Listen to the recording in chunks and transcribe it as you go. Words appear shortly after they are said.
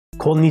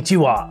こんにち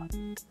は。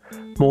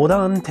モ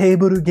ダンテー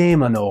ブルゲー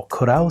マーの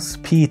クラウス・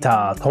ピー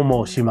ター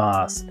と申し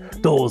ます。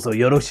どうぞ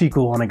よろし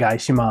くお願い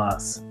しま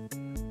す。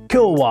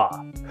今日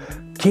は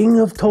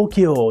King of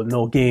Tokyo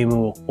のゲー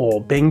ム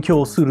を勉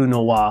強する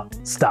のは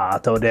スター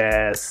ト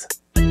です。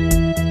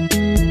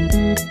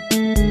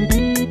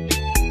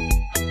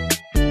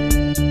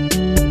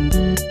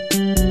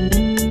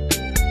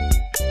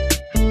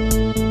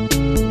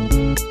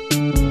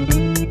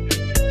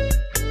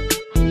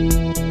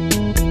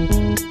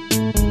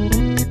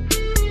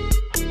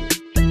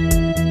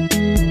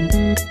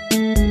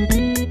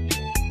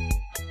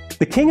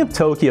The King of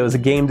Tokyo is a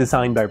game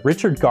designed by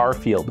Richard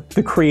Garfield,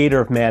 the creator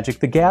of Magic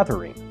the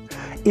Gathering.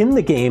 In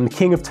the game,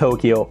 King of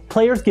Tokyo,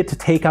 players get to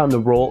take on the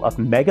role of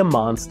mega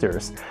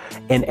monsters,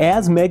 and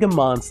as mega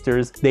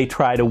monsters, they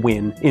try to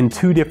win in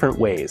two different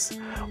ways.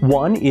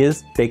 One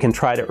is they can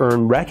try to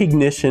earn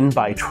recognition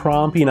by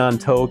tromping on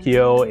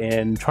Tokyo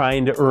and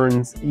trying to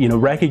earn,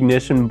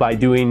 recognition by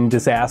doing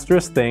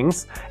disastrous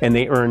things, and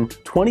they earn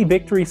 20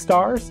 victory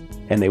stars,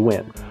 and they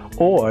win.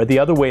 Or the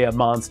other way a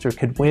monster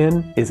could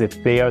win is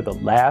if they are the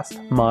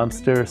last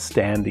monster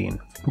standing.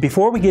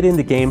 Before we get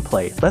into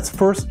gameplay, let's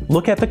first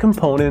look at the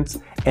components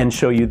and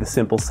show you the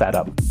simple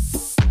setup.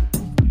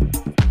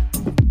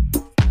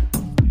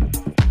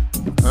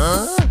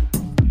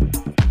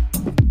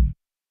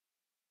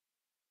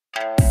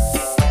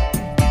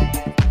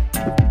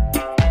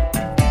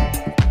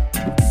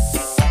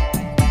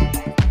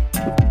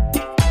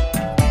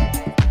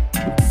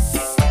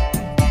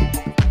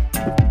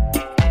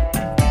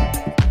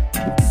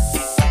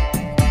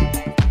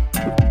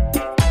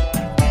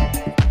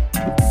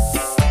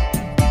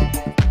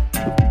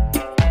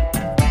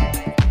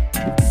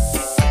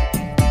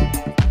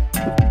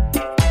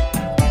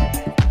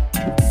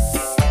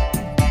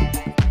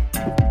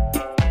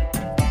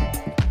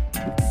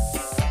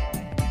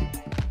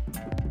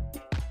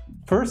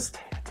 First,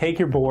 take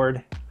your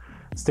board,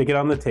 stick it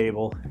on the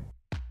table,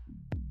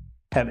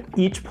 have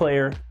each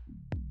player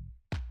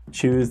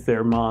choose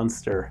their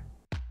monster.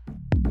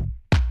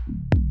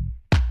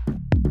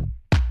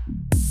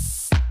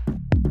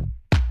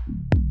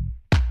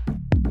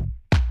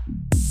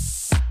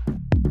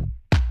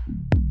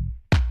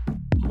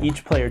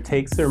 Each player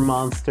takes their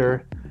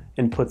monster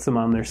and puts them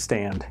on their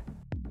stand.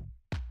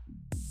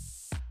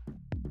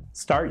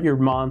 Start your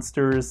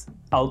monsters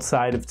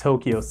outside of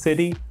Tokyo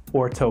City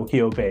or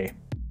Tokyo Bay.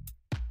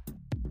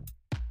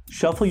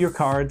 Shuffle your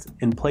cards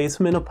and place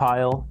them in a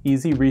pile,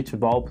 easy reach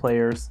of all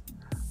players,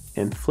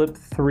 and flip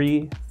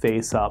 3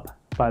 face up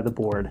by the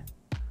board.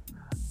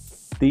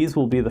 These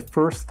will be the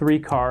first 3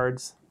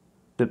 cards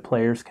that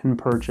players can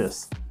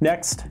purchase.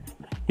 Next,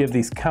 you have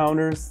these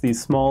counters, these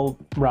small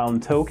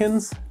round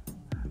tokens.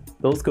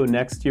 Those go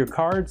next to your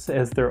cards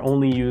as they're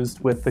only used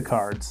with the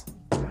cards.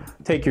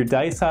 Take your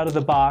dice out of the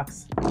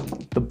box.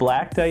 The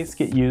black dice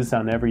get used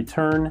on every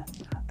turn.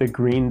 The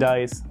green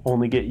dice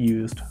only get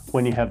used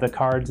when you have the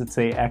cards that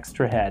say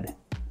extra head.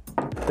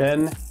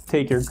 Then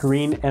take your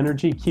green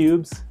energy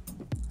cubes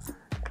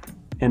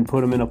and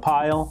put them in a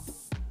pile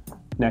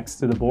next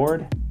to the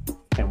board,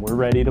 and we're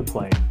ready to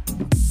play.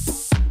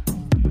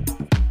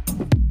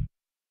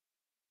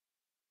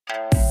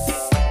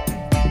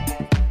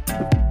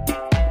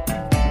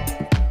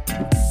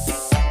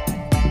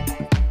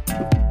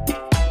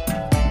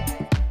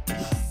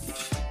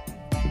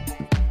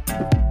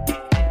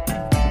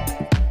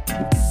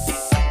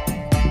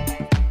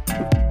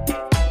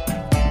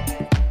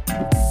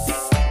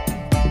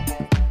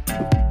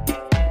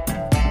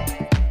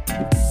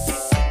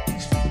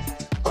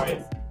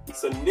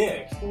 So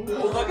Nick,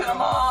 look at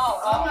them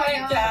all! Oh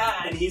my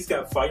god! And he's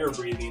got fire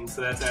breathing, so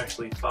that's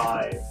actually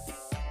 5.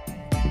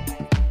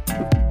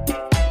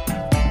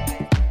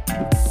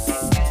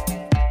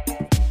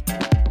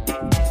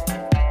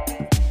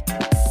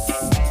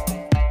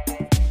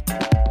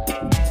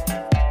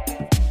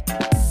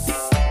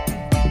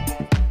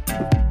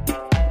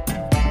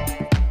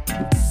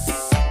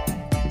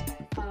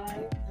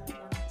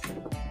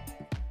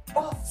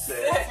 Oh,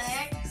 6.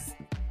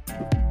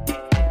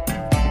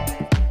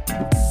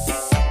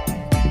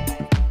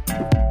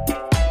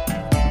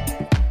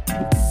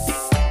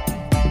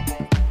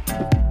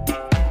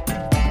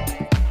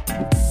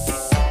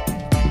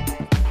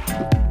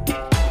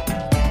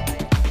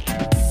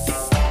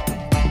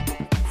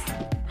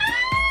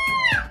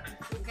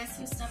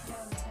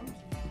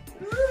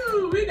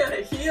 We got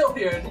a heel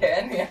here,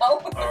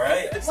 Danielle.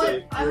 Alright,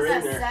 so I you're was in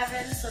at there.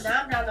 7, so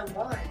now I'm down to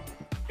 1.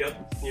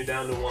 Yep, you're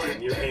down to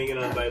 1. You're hanging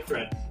on by a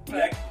thread.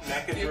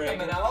 Mecha You Dragon.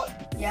 coming out?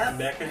 Yep.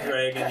 Mecha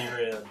Dragon, you're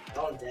in.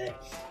 Oh, I'm dead.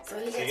 So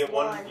he So gets you get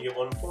 1. you get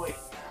 1 point.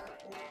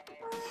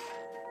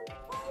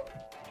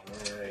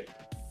 Alright.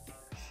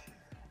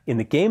 In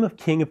the game of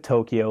King of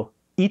Tokyo,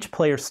 each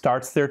player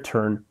starts their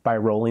turn by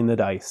rolling the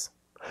dice.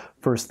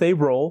 First they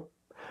roll.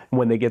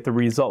 When they get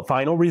the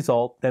final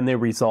result, then they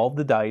resolve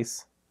the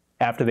dice.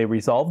 After they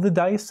resolve the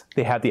dice,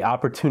 they have the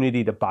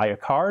opportunity to buy a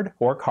card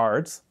or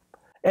cards,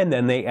 and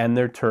then they end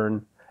their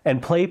turn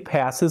and play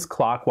passes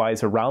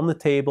clockwise around the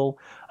table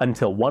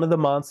until one of the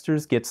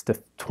monsters gets to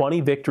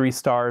 20 victory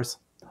stars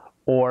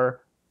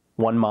or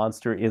one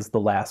monster is the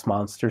last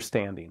monster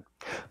standing.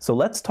 So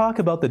let's talk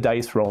about the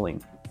dice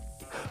rolling.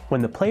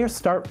 When the players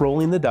start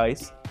rolling the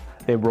dice,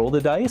 they roll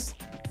the dice,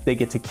 they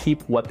get to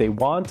keep what they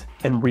want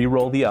and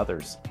re-roll the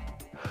others.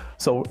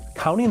 So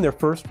counting their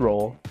first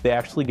roll, they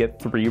actually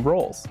get 3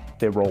 rolls.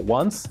 They roll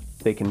once,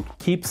 they can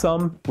keep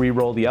some,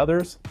 re-roll the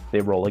others,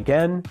 they roll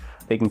again,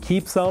 they can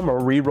keep some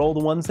or re-roll the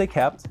ones they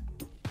kept,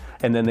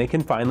 and then they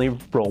can finally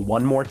roll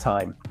one more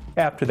time.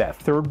 After that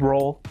third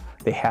roll,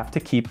 they have to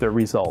keep their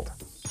result.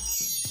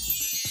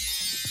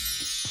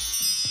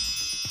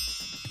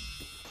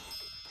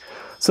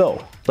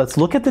 So let's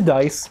look at the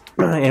dice,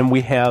 and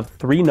we have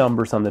 3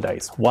 numbers on the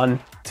dice, 1,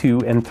 2,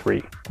 and 3.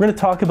 We're going to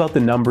talk about the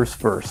numbers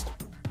first.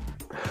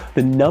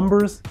 The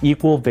numbers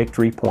equal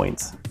victory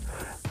points,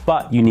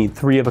 but you need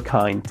 3 of a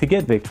kind to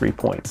get victory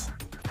points.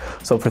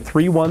 So for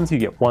 3 1s, you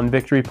get 1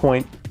 victory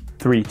point,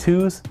 3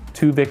 2s,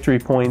 2 victory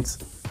points,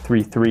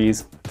 3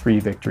 3s, 3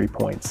 victory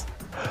points.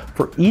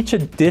 For each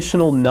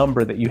additional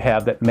number that you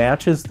have that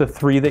matches the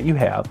 3 that you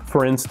have,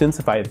 for instance,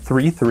 if I had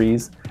 3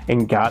 3s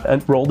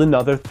and rolled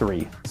another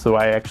 3, so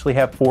I actually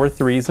have 4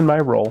 3s in my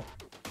roll,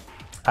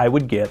 I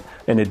would get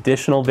an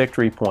additional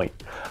victory point.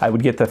 I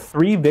would get the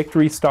 3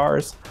 victory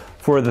stars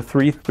for the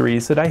 3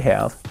 3s that I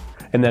have,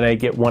 and then I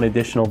get 1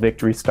 additional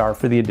victory star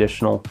for the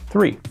additional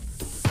 3.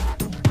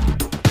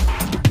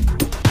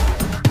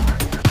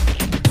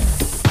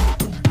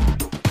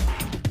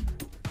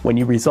 When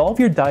you resolve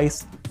your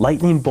dice,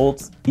 lightning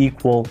bolts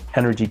equal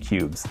energy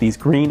cubes, these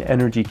green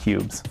energy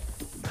cubes.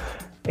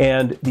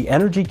 And the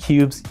energy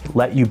cubes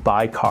let you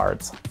buy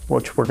cards,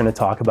 which we're going to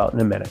talk about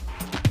in a minute.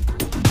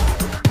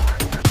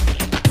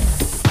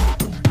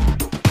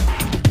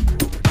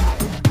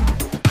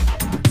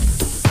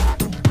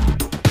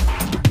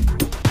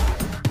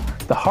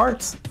 The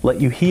hearts let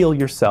you heal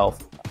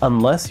yourself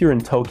unless you're in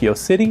Tokyo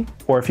City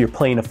or if you're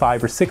playing a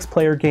 5 or 6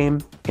 player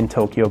game in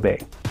Tokyo Bay.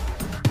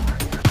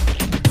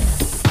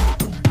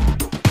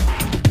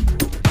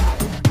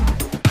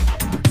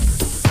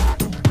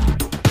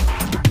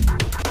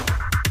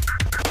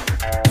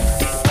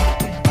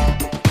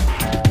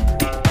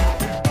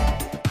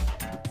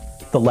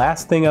 The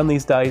last thing on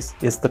these dice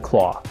is the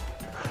claw.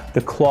 The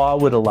claw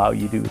would allow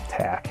you to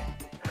attack.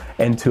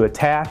 And to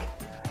attack,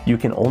 you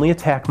can only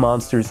attack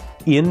monsters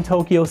in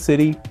Tokyo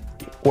City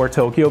or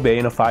Tokyo Bay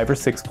in a 5 or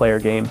 6 player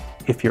game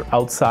if you're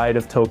outside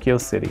of Tokyo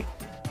City.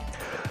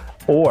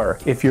 Or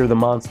if you're the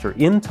monster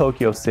in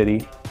Tokyo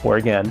City, or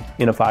again,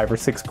 in a 5 or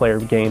 6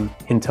 player game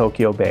in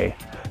Tokyo Bay,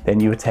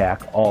 then you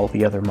attack all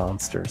the other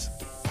monsters.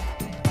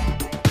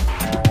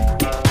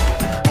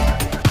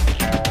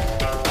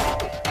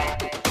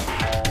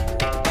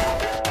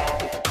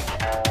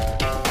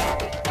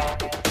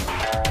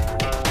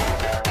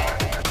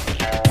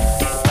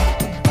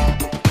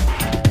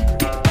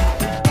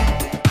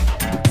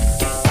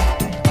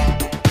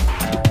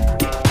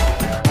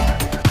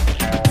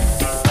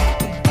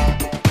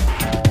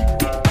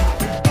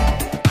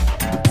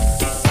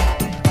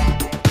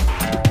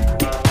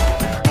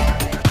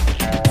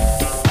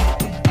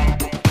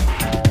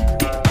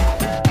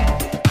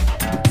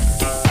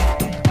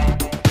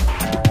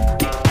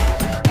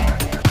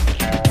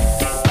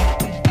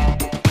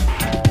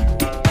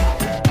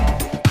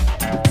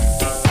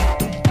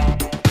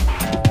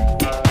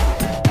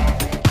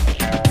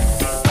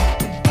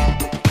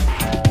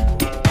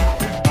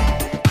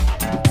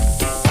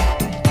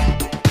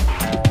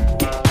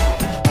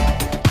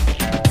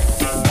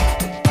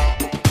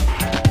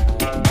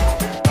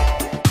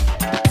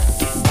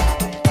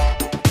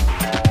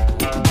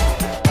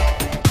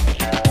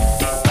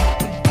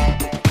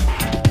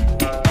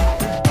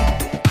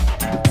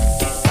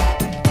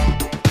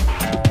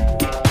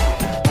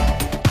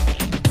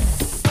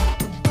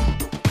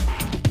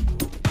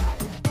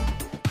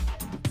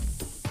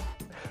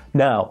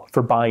 Now,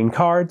 for buying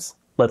cards,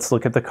 let's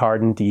look at the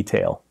card in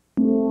detail.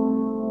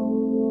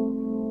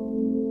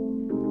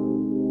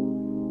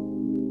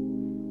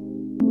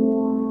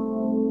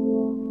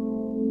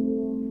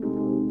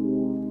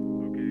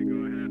 Okay, go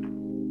ahead.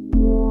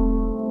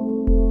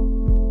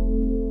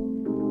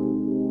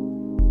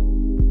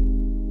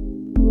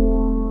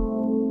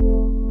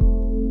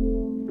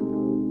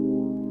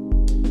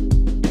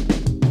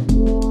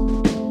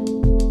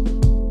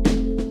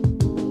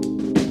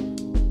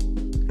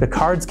 The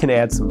cards can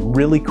add some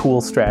really cool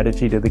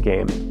strategy to the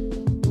game.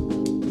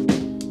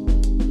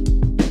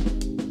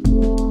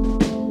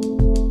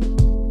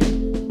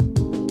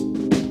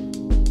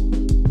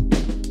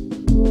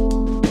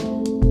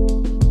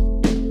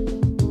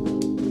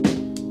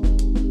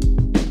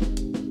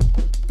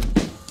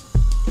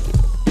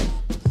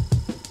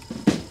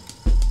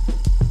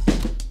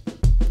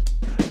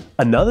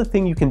 Another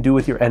thing you can do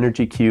with your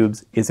energy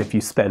cubes is if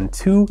you spend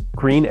 2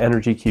 green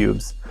energy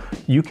cubes,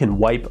 you can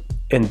wipe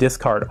and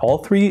discard all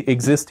 3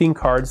 existing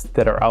cards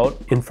that are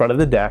out in front of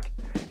the deck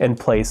and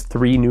place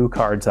 3 new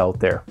cards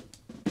out there.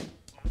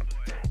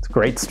 It's a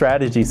great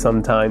strategy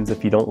sometimes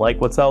if you don't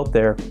like what's out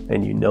there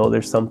and you know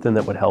there's something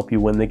that would help you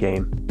win the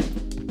game.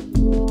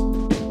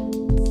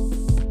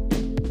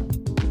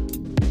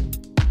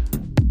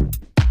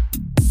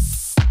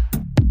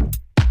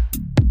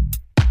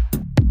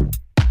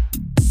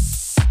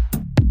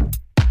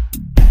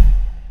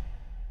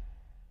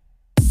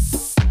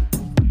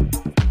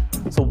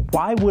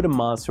 why would a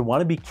monster want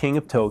to be king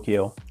of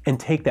Tokyo and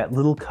take that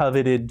little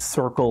coveted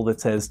circle that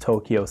says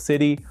Tokyo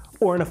City,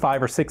 or in a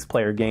 5 or 6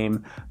 player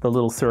game, the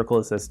little circle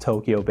that says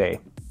Tokyo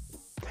Bay?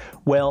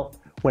 Well,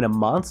 when a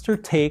monster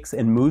takes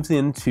and moves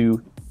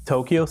into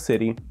Tokyo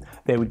City,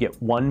 they would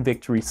get 1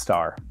 victory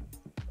star.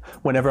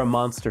 Whenever a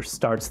monster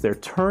starts their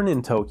turn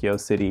in Tokyo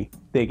City,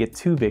 they get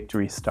 2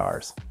 victory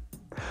stars.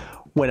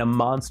 When a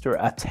monster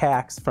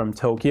attacks from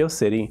Tokyo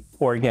City,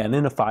 or again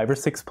in a 5 or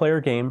 6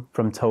 player game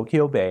from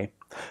Tokyo Bay,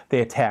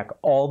 they attack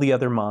all the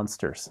other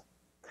monsters.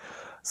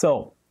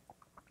 So,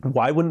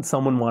 why wouldn't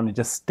someone want to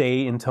just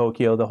stay in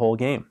Tokyo the whole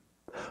game?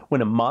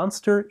 When a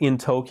monster in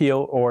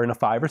Tokyo or in a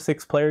 5 or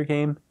 6 player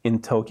game in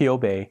Tokyo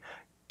Bay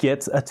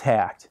gets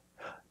attacked,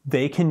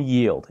 they can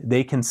yield.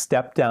 They can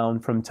step down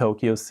from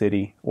Tokyo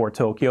City or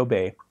Tokyo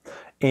Bay,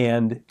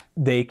 and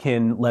they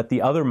can let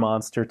the other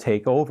monster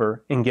take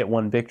over and get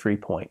 1 victory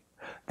point.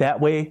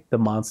 That way, the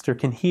monster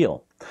can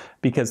heal.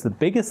 Because the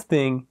biggest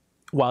thing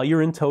while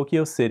you're in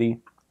Tokyo City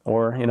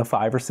or in a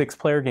 5 or 6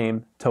 player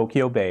game,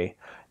 Tokyo Bay,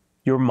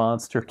 your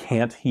monster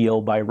can't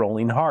heal by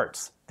rolling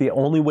hearts. The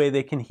only way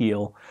they can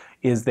heal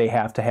is they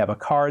have to have a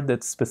card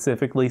that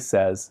specifically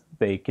says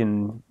they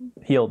can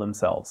heal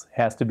themselves.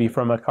 It has to be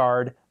from a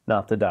card,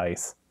 not the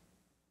dice.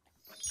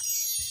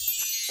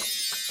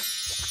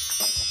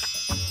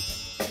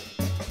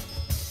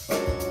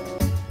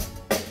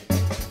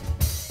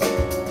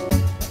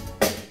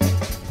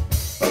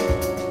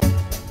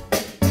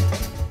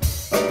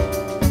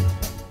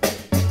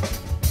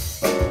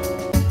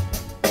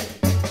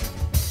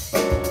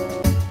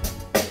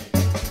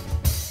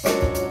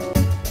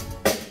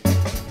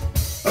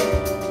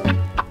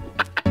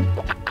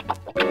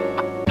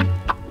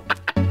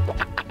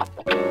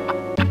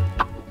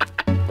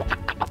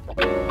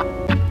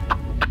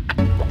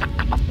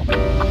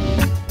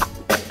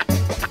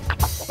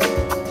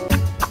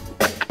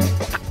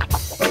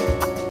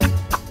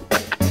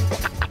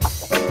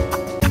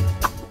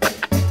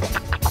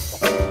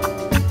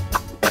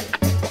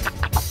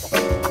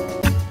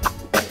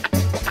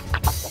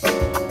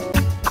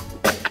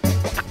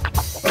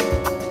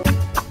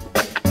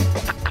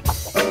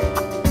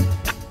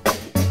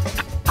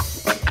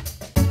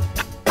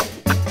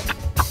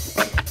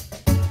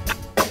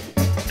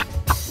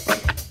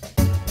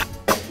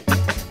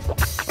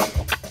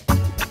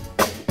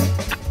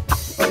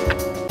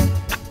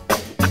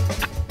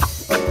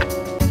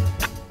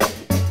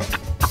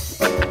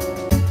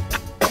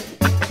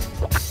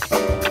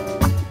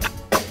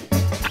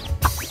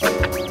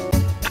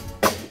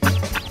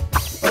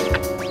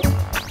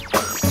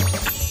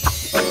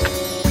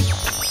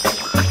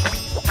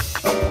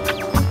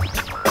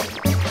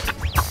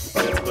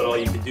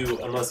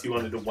 Unless you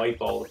wanted to wipe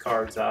all the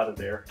cards out of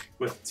there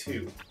with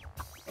 2.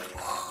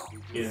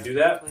 You didn't do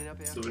that?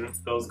 So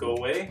those go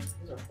away?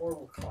 Those are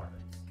horrible cards.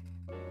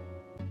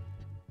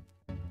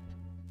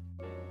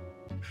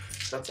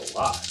 That's a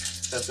lot.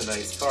 That's a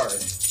nice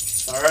card.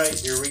 Alright,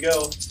 here we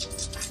go.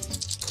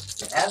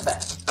 Have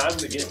that. Time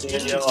to get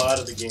Danielle out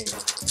of the game.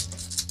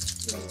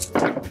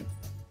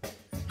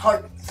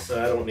 Heart.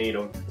 So I don't need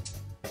them.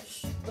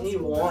 I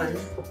need 1.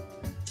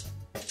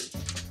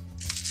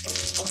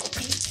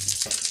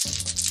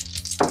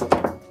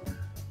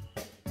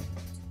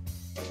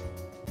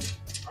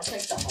 I'll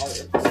take the heart.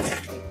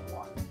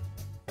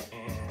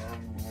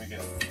 And we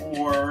get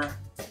 4.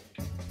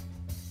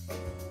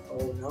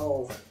 Oh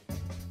no.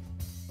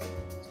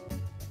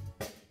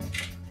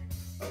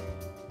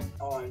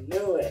 Oh, I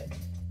knew it.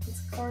 What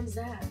card is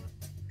that?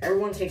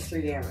 Everyone takes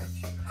 3 damage.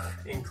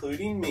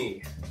 Including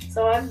me.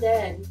 So I'm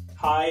dead.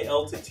 High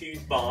altitude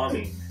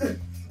bombing.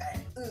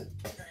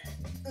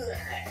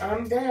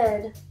 I'm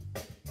dead.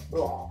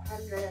 Oh.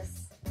 I'm this.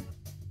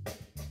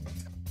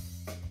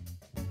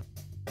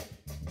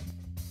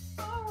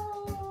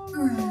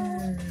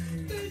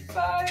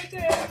 Goodbye,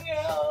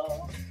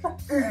 Danielle.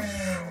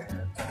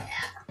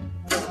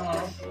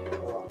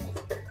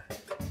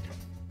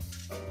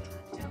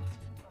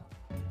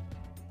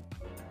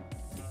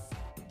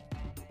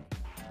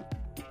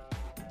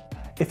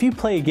 If you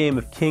play a game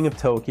of King of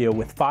Tokyo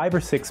with 5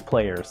 or 6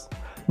 players,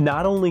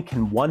 not only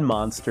can 1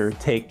 monster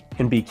take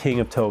and be King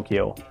of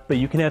Tokyo, but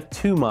you can have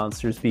 2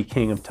 monsters be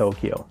King of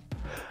Tokyo.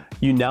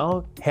 You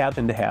now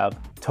happen to have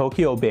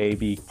Tokyo Bay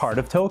be part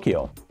of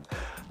Tokyo.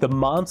 The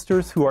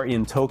monsters who are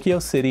in Tokyo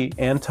City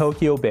and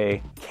Tokyo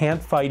Bay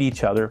can't fight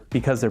each other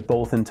because they're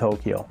both in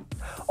Tokyo.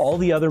 All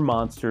the other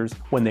monsters,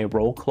 when they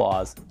roll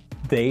claws,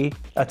 they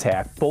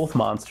attack both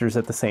monsters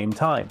at the same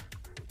time.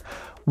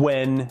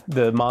 When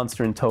the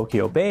monster in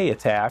Tokyo Bay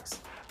attacks,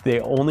 they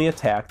only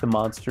attack the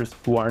monsters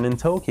who aren't in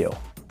Tokyo.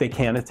 They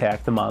can't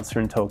attack the monster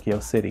in Tokyo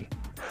City.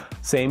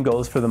 Same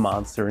goes for the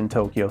monster in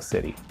Tokyo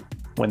City.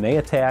 When they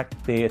attack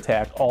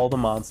all the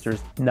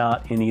monsters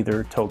not in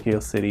either Tokyo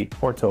City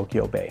or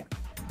Tokyo Bay.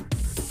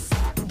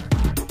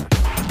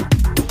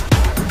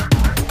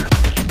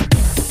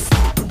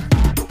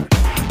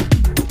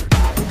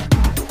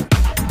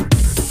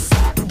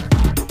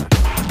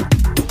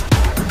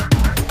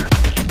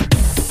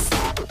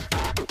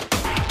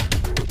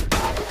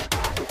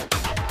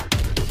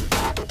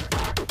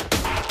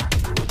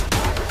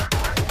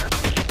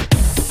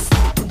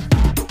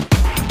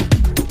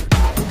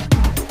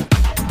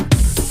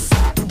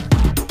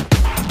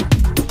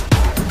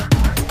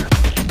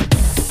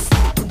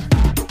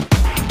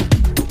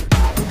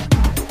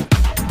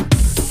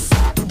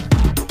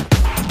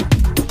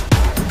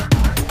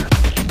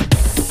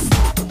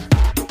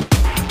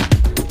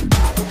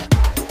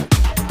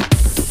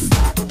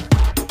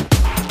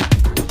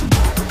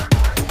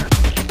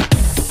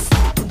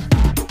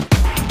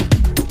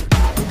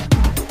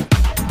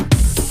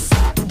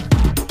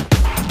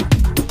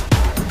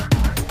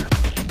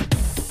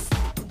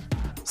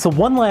 So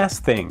one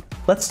last thing,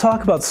 let's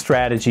talk about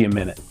strategy a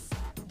minute.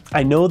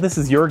 I know this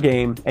is your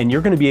game and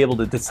you're going to be able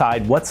to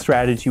decide what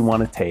strategy you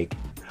want to take.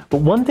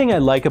 But one thing I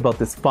like about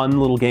this fun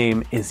little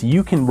game is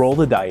you can roll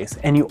the dice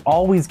and you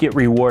always get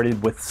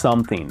rewarded with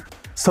something.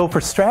 So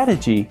for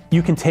strategy,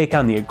 you can take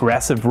on the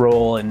aggressive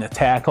role and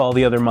attack all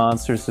the other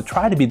monsters to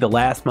try to be the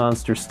last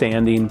monster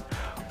standing.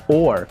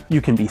 Or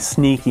you can be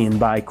sneaky and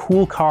buy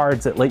cool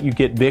cards that let you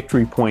get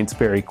victory points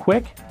very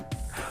quick.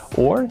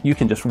 Or you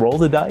can just roll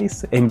the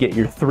dice and get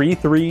your 3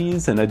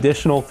 threes and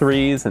additional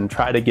 3s and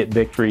try to get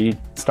victory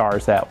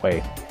stars that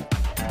way.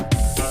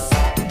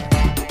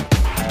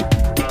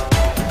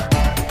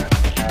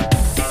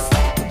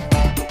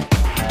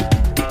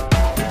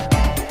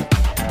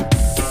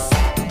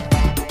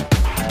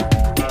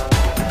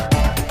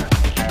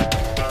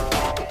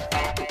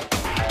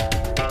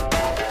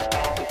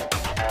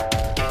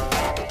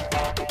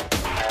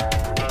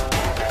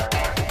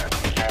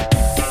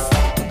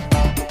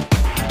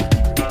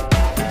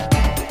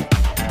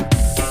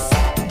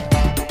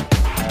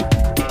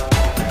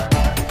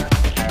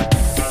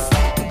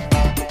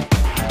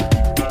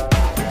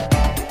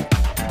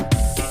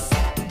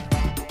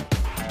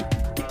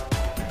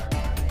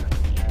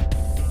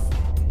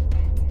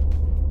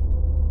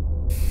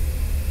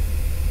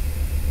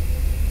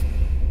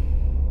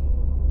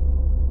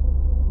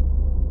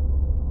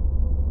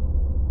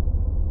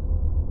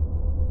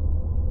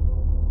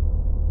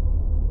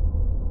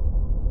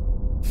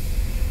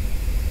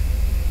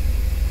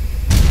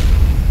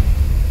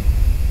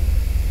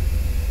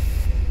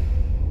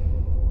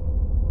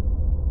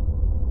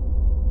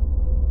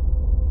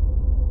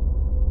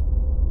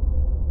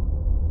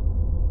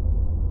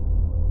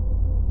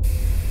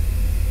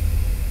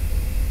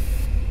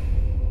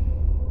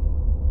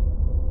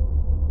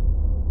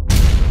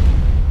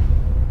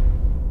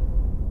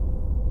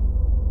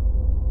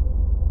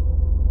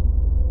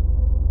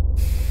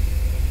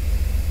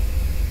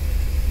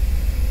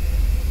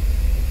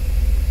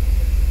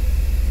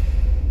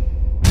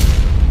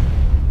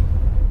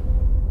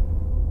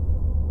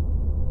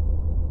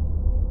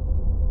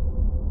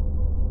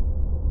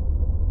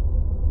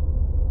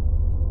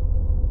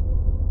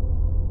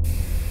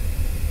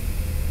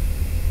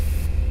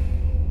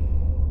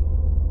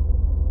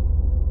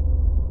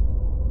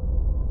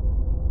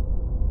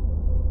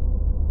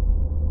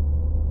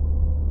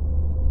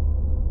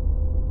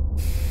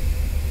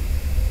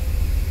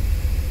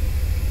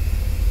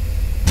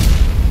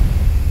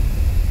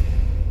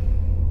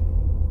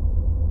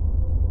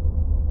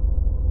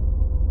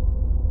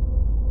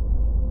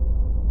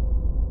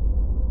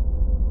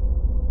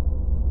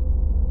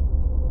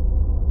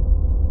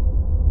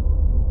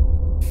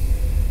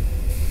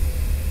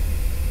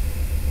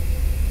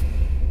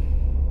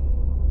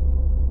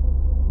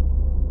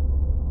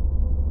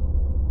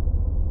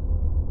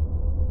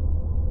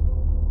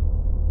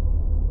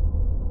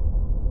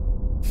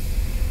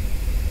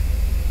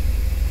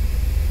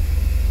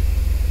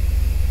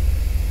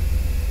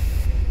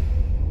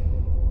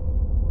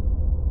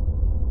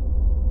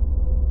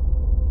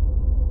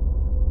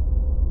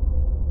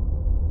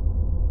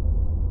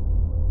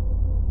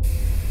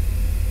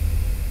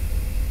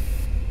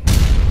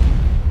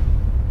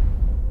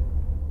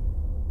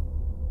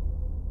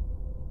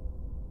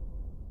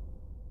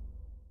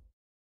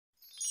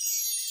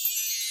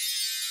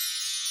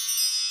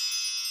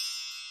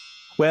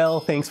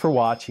 Well, thanks for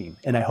watching,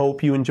 and I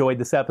hope you enjoyed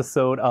this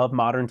episode of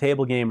Modern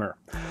Table Gamer.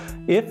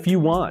 If you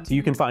want,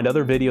 you can find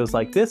other videos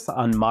like this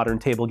on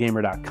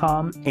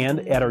ModernTablegamer.com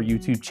and at our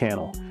YouTube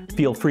channel.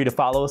 Feel free to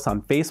follow us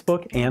on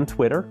Facebook and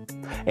Twitter.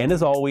 And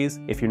as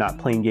always, if you're not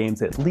playing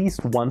games at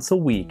least once a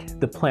week,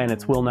 the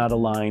planets will not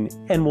align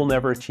and will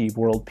never achieve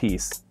world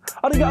peace.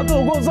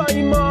 Arigatou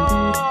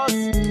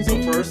gozaimasu!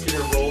 So first, you're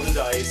gonna roll the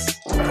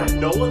dice.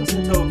 No one's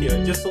in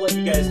Tokyo. Just to let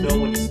you guys know,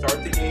 when you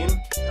start the game,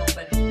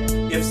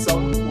 if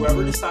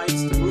whoever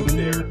decides to move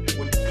there,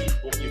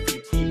 if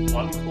you keep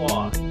one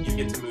claw, you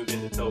get to move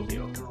into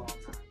Tokyo.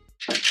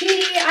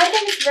 Petey, I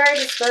think it's very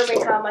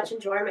disturbing how much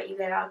enjoyment you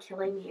get out of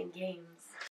killing me in game.